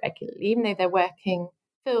quite regularly, even though they're working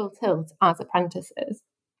full tilt as apprentices.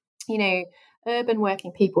 Urban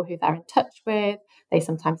working people who they're in touch with, they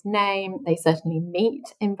sometimes name, they certainly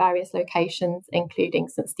meet in various locations, including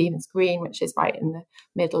St Stephen's Green, which is right in the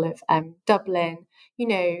middle of Dublin.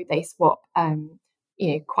 They swap,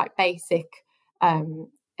 quite basic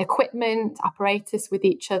equipment, apparatus with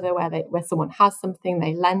each other, where someone has something,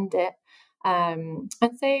 they lend it. And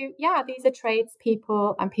so, these are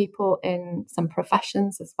tradespeople and people in some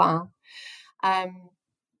professions as well.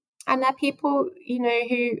 And they're people,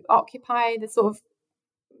 who occupy the sort of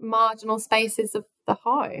marginal spaces of the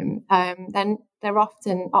home. Then they're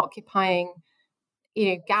often occupying,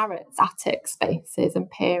 garrets, attic spaces, and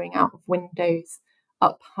peering out of windows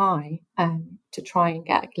up high to try and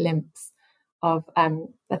get a glimpse of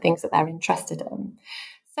the things that they're interested in.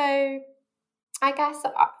 So I guess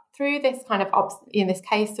through this kind of in this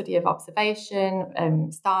case study of observation,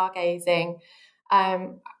 stargazing,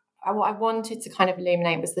 what I wanted to kind of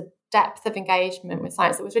illuminate was the depth of engagement with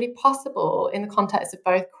science that was really possible in the context of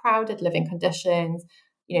both crowded living conditions,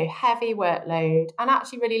 heavy workload, and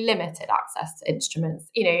actually really limited access to instruments.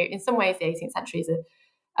 In some ways, the 18th century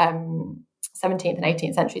 17th and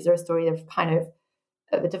 18th centuries are a story of kind of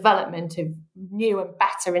the development of new and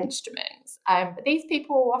better instruments. But these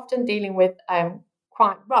people were often dealing with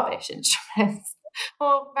quite rubbish instruments,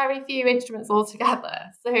 or very few instruments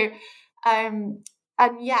altogether. So, and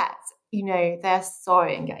yet, they're so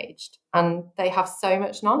engaged and they have so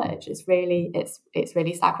much knowledge. It's really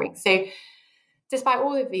staggering. So despite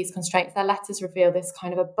all of these constraints, their letters reveal this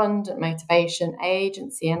kind of abundant motivation,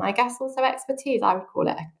 agency, and I guess also expertise. I would call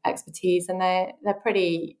it expertise, and they're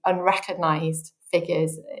pretty unrecognised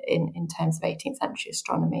figures in terms of 18th century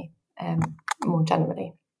astronomy, more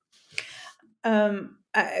generally. The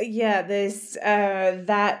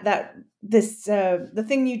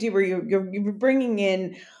thing you do where you're bringing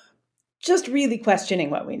in, just really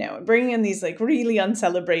questioning what we know and bringing in these like really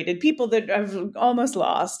uncelebrated people that I've almost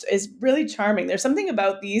lost is really charming. There's something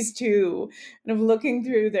about these two kind of looking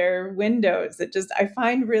through their windows that just I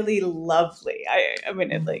find really lovely. I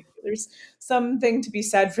mean, there's something to be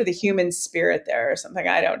said for the human spirit there or something.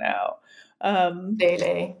 I don't know.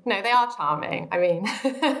 Really? No, they are charming. I mean,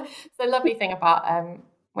 it's a lovely thing about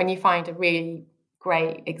when you find a really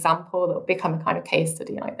great example that will become a kind of case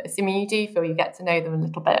study like this. I mean, you do feel you get to know them a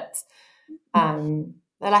little bit The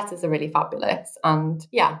letters are really fabulous and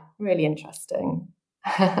really interesting.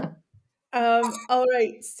 All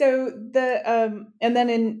right. So and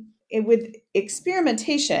then with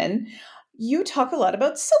experimentation, you talk a lot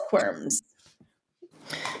about silkworms.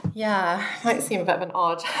 Yeah, might seem a bit of an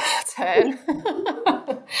odd turn.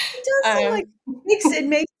 It does seem like it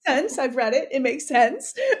makes sense. I've read it. It makes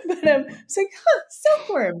sense. But it's like,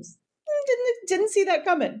 silkworms. Didn't see that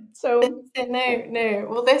coming. So no.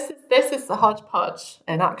 Well, this is the hodgepodge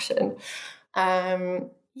in action.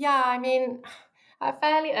 I mean, at a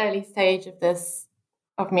fairly early stage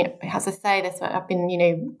of me, as I say this, I've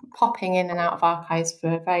been, popping in and out of archives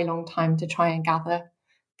for a very long time to try and gather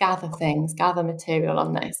material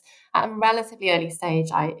on this. At a relatively early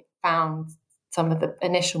stage, I found some of the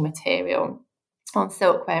initial material on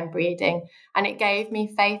silkworm breeding, and it gave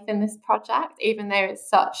me faith in this project, even though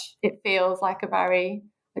it feels like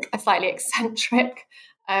a slightly eccentric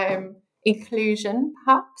inclusion,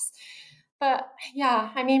 perhaps. But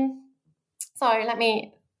sorry, let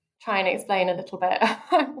me try and explain a little bit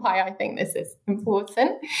why I think this is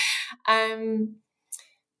important.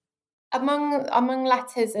 Among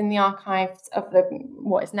letters in the archives of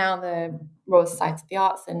what is now the Royal Society of the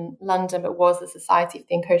Arts in London, but was the Society for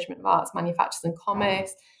the Encouragement of Arts, Manufactures and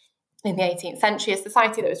Commerce in the 18th century, a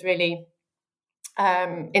society that was really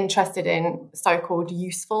interested in so-called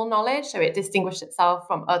useful knowledge. So it distinguished itself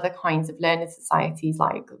from other kinds of learned societies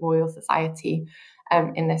like the Royal Society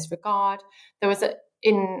in this regard. There was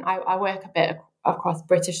I work a bit across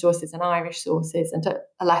British sources and Irish sources, and to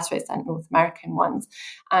a lesser extent North American ones.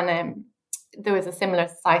 And there was a similar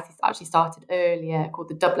society that actually started earlier called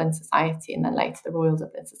the Dublin Society, and then later the Royal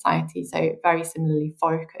Dublin Society, so very similarly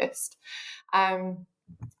focused.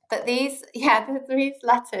 But these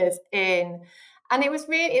letters in, and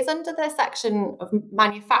it's under the section of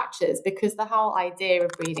manufactures, because the whole idea of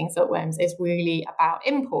breeding silkworms is really about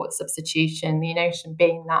import substitution, the notion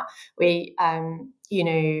being that we,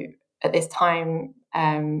 at this time,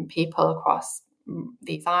 people across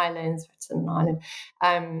these islands, Britain Ireland,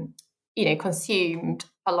 consumed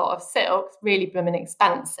a lot of silk, really blooming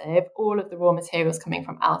expensive, all of the raw materials coming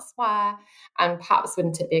from elsewhere, and perhaps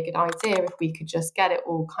wouldn't it be a good idea if we could just get it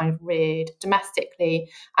all kind of reared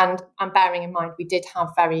domestically? And bearing in mind, we did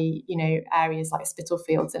have very, areas like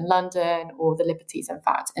Spitalfields in London, or the Liberties, in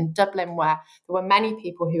fact, in Dublin, where there were many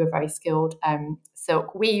people who were very skilled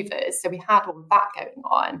silk weavers. So we had all of that going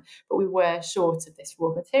on, but we were short of this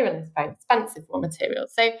raw material, this very expensive raw material.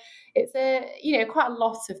 So it's quite a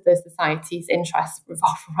lot of the society's interests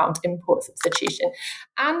revolve around import substitution.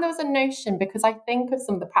 And there was a notion, because I think of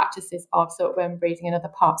some of the practices of silkworm breeding in other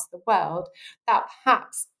parts of the world, that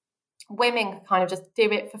perhaps women could kind of just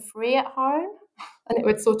do it for free at home, and it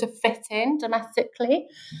would sort of fit in domestically,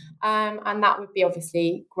 and that would be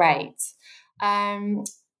obviously great.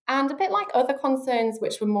 And a bit like other concerns,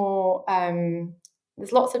 which were more,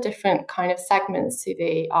 there's lots of different kind of segments to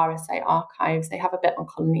the RSA archives. They have a bit on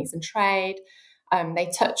colonies and trade.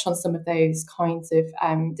 They touch on some of those kinds of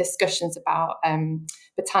discussions about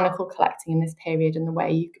botanical collecting in this period, and the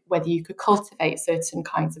way whether you could cultivate certain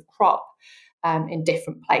kinds of crop in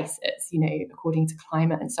different places, according to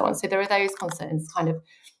climate and so on. So there are those concerns kind of.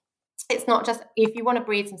 It's not just, if you want to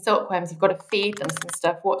breed some silkworms, you've got to feed them some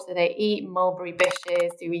stuff. What do they eat? Mulberry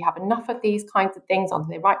bushes. Do we have enough of these kinds of things? Are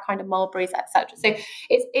they the right kind of mulberries, etc.? So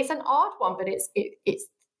it's an odd one, but it's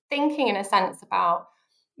thinking in a sense about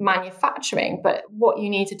manufacturing. But what you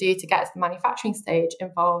need to do to get to the manufacturing stage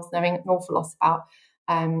involves knowing an awful lot about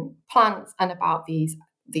plants and about these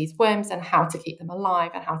worms, and how to keep them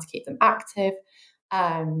alive and how to keep them active,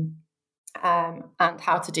 and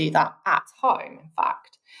how to do that at home, in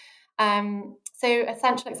fact. So a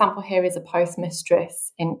central example here is a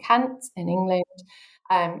postmistress in Kent, in England,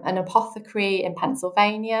 an apothecary in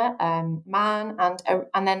Pennsylvania, man,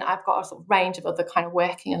 and then I've got a sort of range of other kind of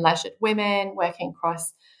working and leisured women working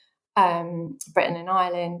across Britain and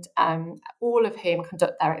Ireland, all of whom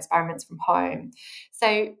conduct their experiments from home.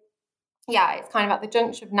 So it's kind of at the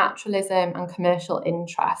juncture of naturalism and commercial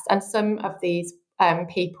interest, and some of these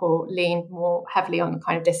people leaned more heavily on the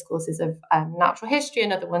kind of discourses of natural history,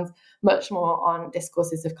 and other ones much more on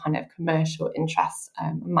discourses of kind of commercial interest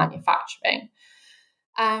and manufacturing.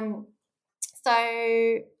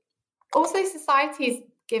 So also societies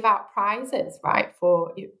give out prizes, right,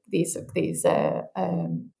 for these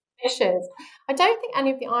fishes. I don't think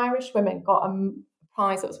any of the Irish women got a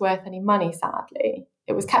prize that was worth any money, sadly.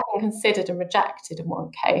 It was kept considered and rejected in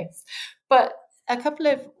one case. But a couple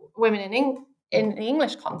of women in the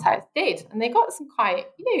English context did, and they got some quite,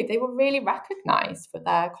 they were really recognised for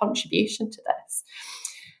their contribution to this.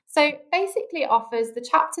 So basically offers the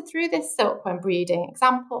chapter through this silkworm breeding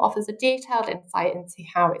example offers a detailed insight into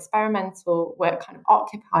how experimental work kind of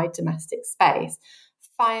occupied domestic space.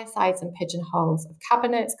 Firesides and pigeonholes of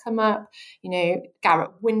cabinets come up,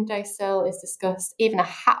 garret windowsill is discussed, even a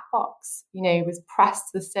hat box, was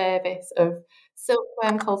pressed to the service of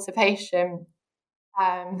silkworm cultivation.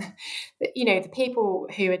 The people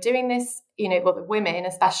who are doing this, the women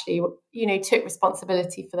especially, took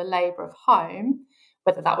responsibility for the labour of home,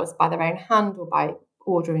 whether that was by their own hand or by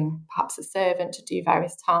ordering perhaps a servant to do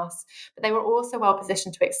various tasks. But they were also well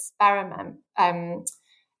positioned to experiment.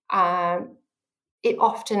 It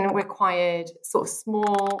often required sort of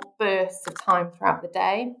small bursts of time throughout the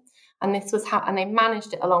day. And this was and they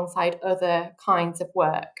managed it alongside other kinds of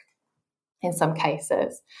work in some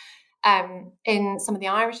cases. In some of the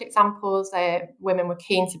Irish examples, women were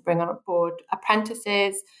keen to bring on board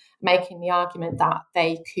apprentices, making the argument that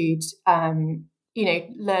they could,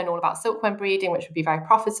 learn all about silkworm breeding, which would be very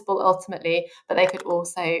profitable ultimately, but they could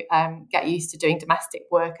also get used to doing domestic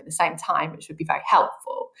work at the same time, which would be very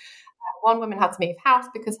helpful. One woman had to move house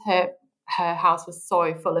because her house was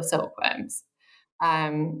so full of silkworms.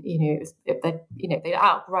 They'd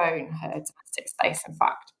outgrown her domestic space, in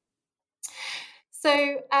fact.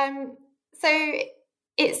 So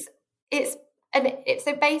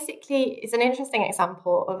basically it's an interesting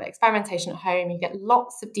example of experimentation at home. You get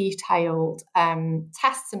lots of detailed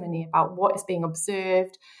testimony about what is being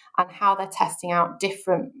observed and how they're testing out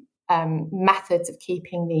different methods of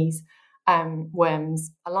keeping these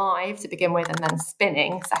worms alive to begin with, and then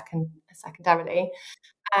spinning secondarily.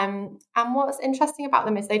 And what's interesting about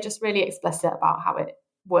them is they're just really explicit about how it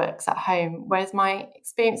works at home. Whereas my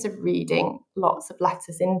experience of reading lots of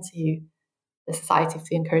letters into the Society for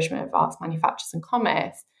the Encouragement of Arts, Manufactures and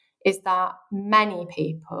Commerce is that many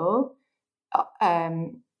people,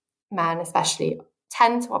 men especially,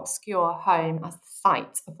 tend to obscure home as the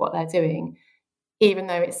site of what they're doing, even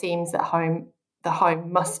though it seems that the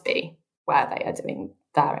home must be where they are doing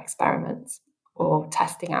their experiments or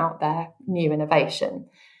testing out their new innovation.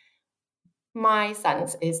 My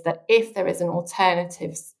sense is that if there is an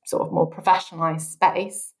alternative, sort of more professionalised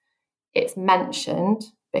space, it's mentioned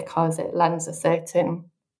because it lends a certain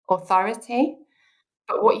authority.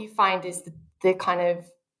 But what you find is the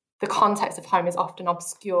context of home is often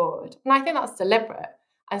obscured. And I think that's deliberate.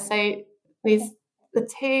 And so the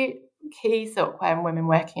two key silkworm women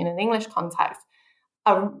working in an English context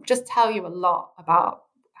just tell you a lot about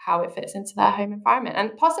how it fits into their home environment.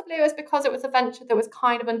 And possibly it was because it was a venture that was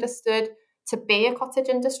kind of understood to be a cottage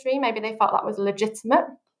industry. Maybe they felt that was legitimate.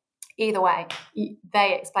 Either way,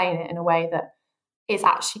 they explain it in a way that is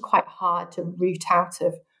actually quite hard to root out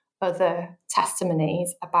of other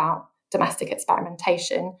testimonies about domestic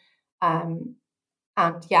experimentation. So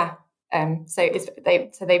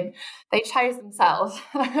they chose themselves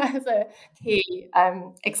as a key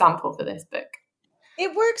example for this book.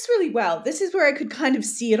 It works really well. This is where I could kind of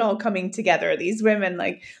see it all coming together. These women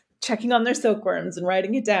like checking on their silkworms and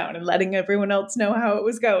writing it down and letting everyone else know how it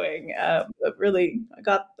was going. But really, I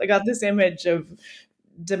got this image of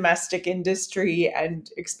domestic industry and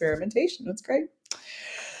experimentation. That's great.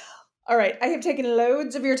 All right, I have taken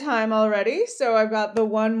loads of your time already, so I've got the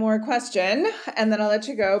one more question, and then I'll let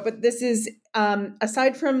you go. But this is,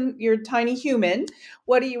 aside from your tiny human,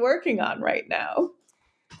 what are you working on right now?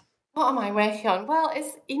 What am I working on? Well,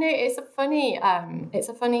 it's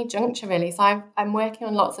a funny juncture really. So I'm working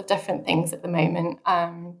on lots of different things at the moment.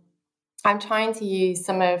 I'm trying to use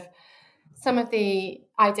some of the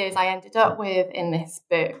ideas I ended up with in this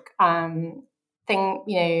book.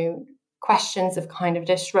 Questions of kind of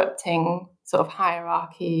disrupting sort of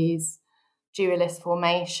hierarchies, dualist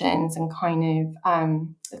formations, and kind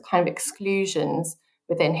of exclusions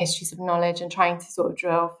within histories of knowledge, and trying to sort of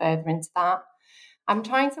drill further into that. I'm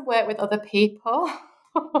trying to work with other people,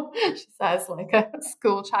 she says, like a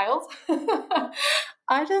school child.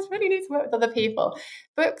 I just really need to work with other people.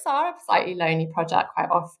 Books are a slightly lonely project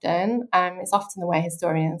quite often. It's often the way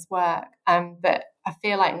historians work. But I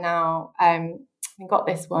feel like now we've got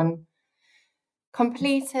this one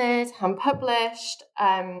completed and published.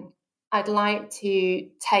 I'd like to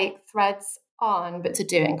take threads on, but to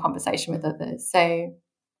do it in conversation with others. So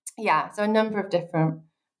a number of different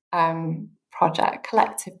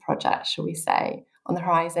collective projects, shall we say, on the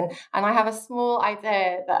horizon. And I have a small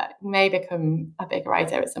idea that may become a bigger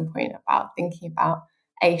idea at some point about thinking about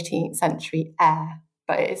 18th century air.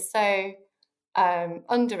 But it is so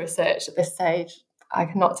under-researched at this stage, I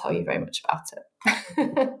cannot tell you very much about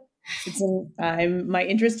it. My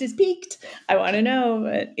interest is piqued. I want to know,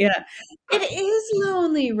 but yeah, it is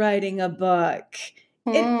lonely writing a book.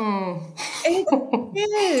 It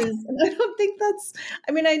is. And I don't think that's,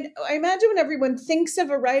 I mean, I imagine when everyone thinks of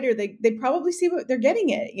a writer, they probably see what they're getting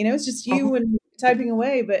it. You know, it's just you and typing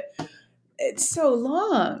away, but it's so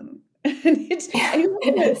long. And you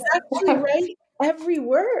have to actually write every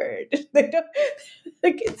word. They don't,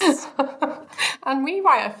 like it's. And we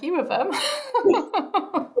write a few of them.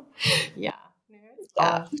 Yeah.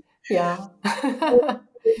 Yeah.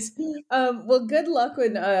 Well, good luck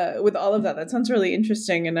with all of that. That sounds really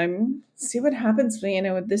interesting, and I'm see what happens,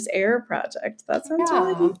 with this air project. That sounds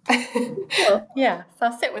really cool. Yeah, so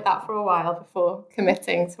I'll sit with that for a while before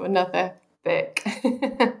committing to another book.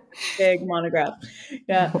 Big monograph.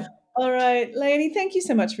 Yeah. All right, Leonie, thank you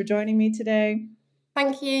so much for joining me today.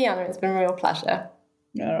 Thank you, Anna. It's been a real pleasure.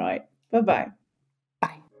 All right. Bye-bye.